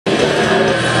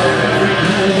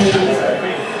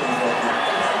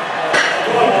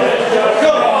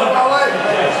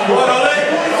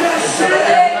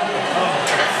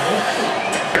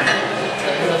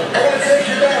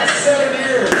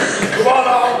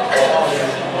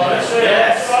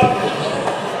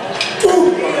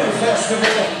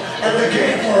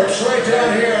That's right down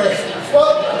here.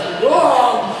 Well,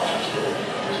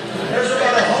 there's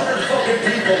about 100 fucking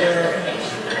people there.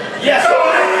 Yes!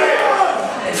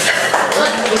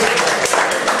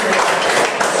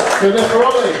 Good enough for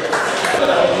Ollie.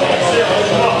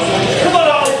 Come on,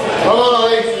 Ollie! Come on,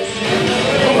 Ollie.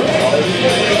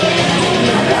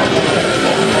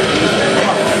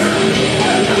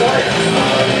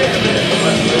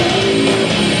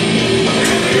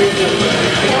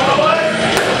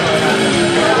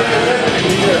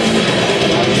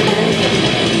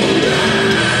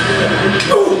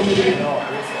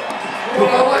 Go on,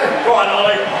 Ollie. Go on,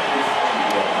 Ollie!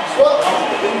 Well,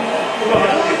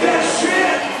 look at that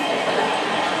shit.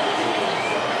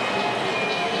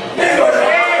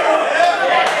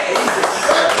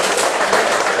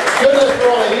 Good enough for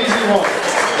Ollie, easy one.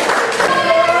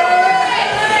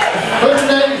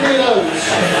 180 kilos.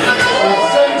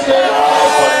 78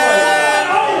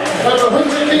 over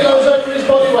 100 kilos over his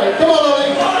body weight. Come on, Ollie.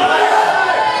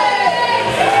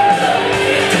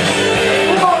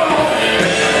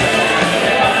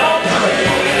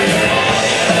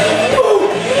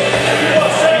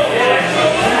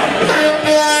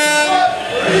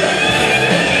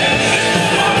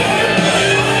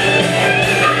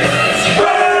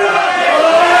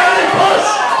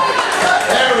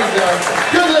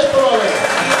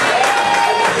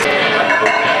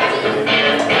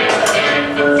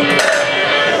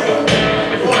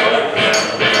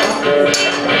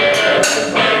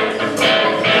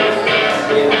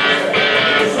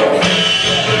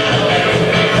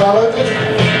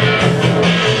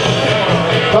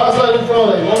 Pass loading for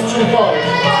Ollie,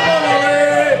 125.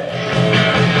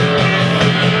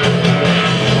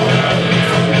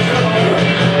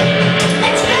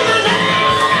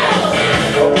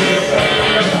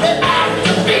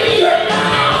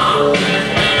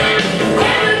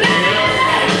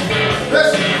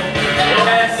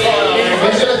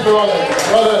 Here's it for Ollie,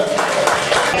 well done.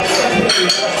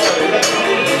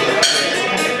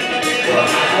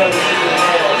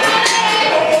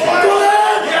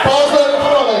 Pass loading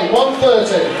for Ollie,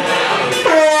 130.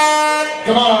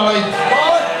 Come on, Ollie.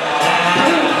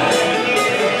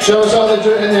 Show us how they do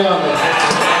it in the army.